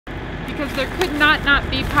because there could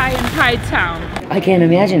not be pie in Pie-Town. I can't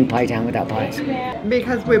imagine Pie-Town without pies.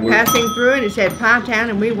 Because we're passing through and it said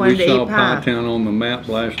Pie-Town and we wanted to eat pie. We saw Pie-Town on the map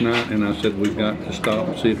last night and I said we've got to stop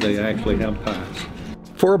and see if they actually have pies.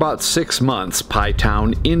 For about 6 months,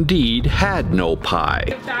 Pie-Town indeed had no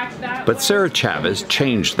pie. But Sarah Chavez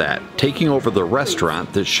changed that, taking over the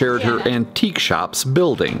restaurant that shared her antique shop's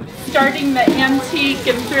building. Starting the antique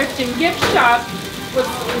and thrift and gift shop was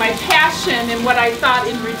my passion and what I thought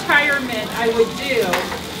in retirement I would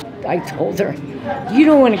do. I told her, you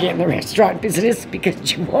don't want to get in the restaurant business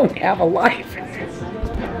because you won't have a life.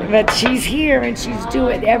 But she's here and she's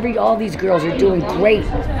doing, all these girls are doing great.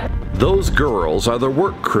 Those girls are the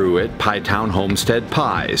work crew at Pie-Town Homestead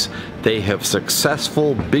Pies. They have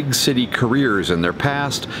successful big city careers in their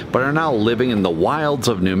past, but are now living in the wilds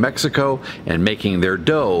of New Mexico and making their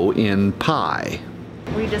dough in pie.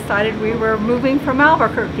 We decided we were moving from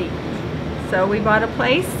Albuquerque. So we bought a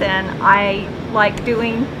place and I like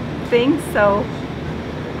doing things, so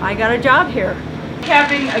I got a job here.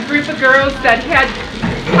 Having a group of girls that had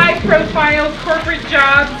high-profile corporate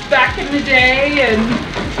jobs back in the day,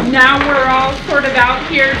 and now we're all sort of out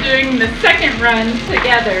here doing the second run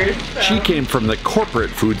together. So. She came from the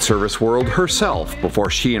corporate food service world herself before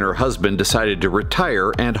she and her husband decided to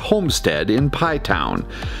retire and homestead in Pie-Town.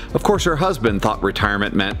 Of course, her husband thought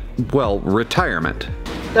retirement meant, well, retirement.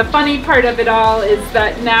 The funny part of it all is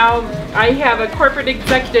that now I have a corporate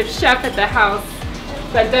executive chef at the house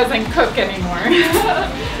that doesn't cook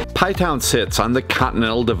anymore. Pie-Town sits on the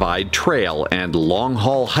Continental Divide Trail, and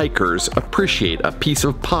long-haul hikers appreciate a piece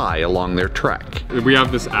of pie along their trek. We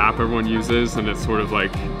have this app everyone uses, and it's sort of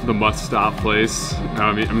like the must-stop place.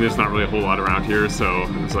 I mean, there's not really a whole lot around here, so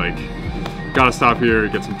it's like, gotta stop here,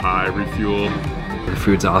 get some pie, refuel. The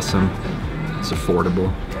food's awesome. It's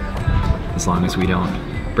affordable, as long as we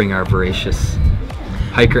don't bring our voracious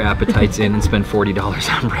hiker appetites in and spend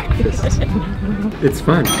 $40 on breakfast. It's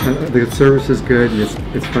fun. The service is good, and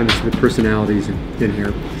it's fun to see the personalities in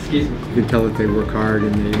here. You can tell that they work hard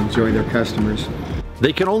and they enjoy their customers.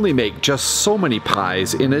 They can only make just so many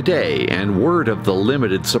pies in a day, and word of the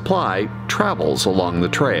limited supply travels along the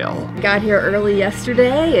trail. Got here early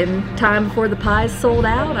yesterday, and time before the pies sold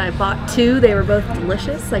out. I bought 2. They were both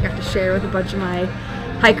delicious. I got to share with a bunch of my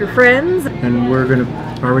hiker friends. And we're going to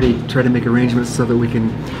already try to make arrangements so that we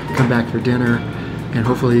can come back for dinner and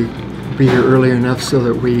hopefully be here early enough so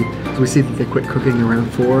that we see that they quit cooking around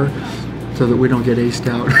 4 so that we don't get aced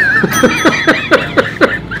out.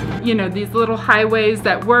 You know, these little highways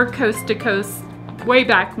that were coast to coast way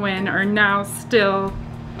back when are now still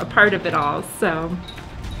a part of it all. So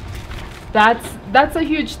that's a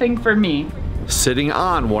huge thing for me. Sitting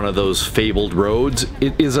on one of those fabled roads,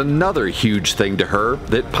 it is another huge thing to her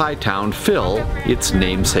that Pie-Town fill its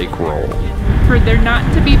namesake role. For there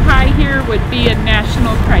not to be pie here would be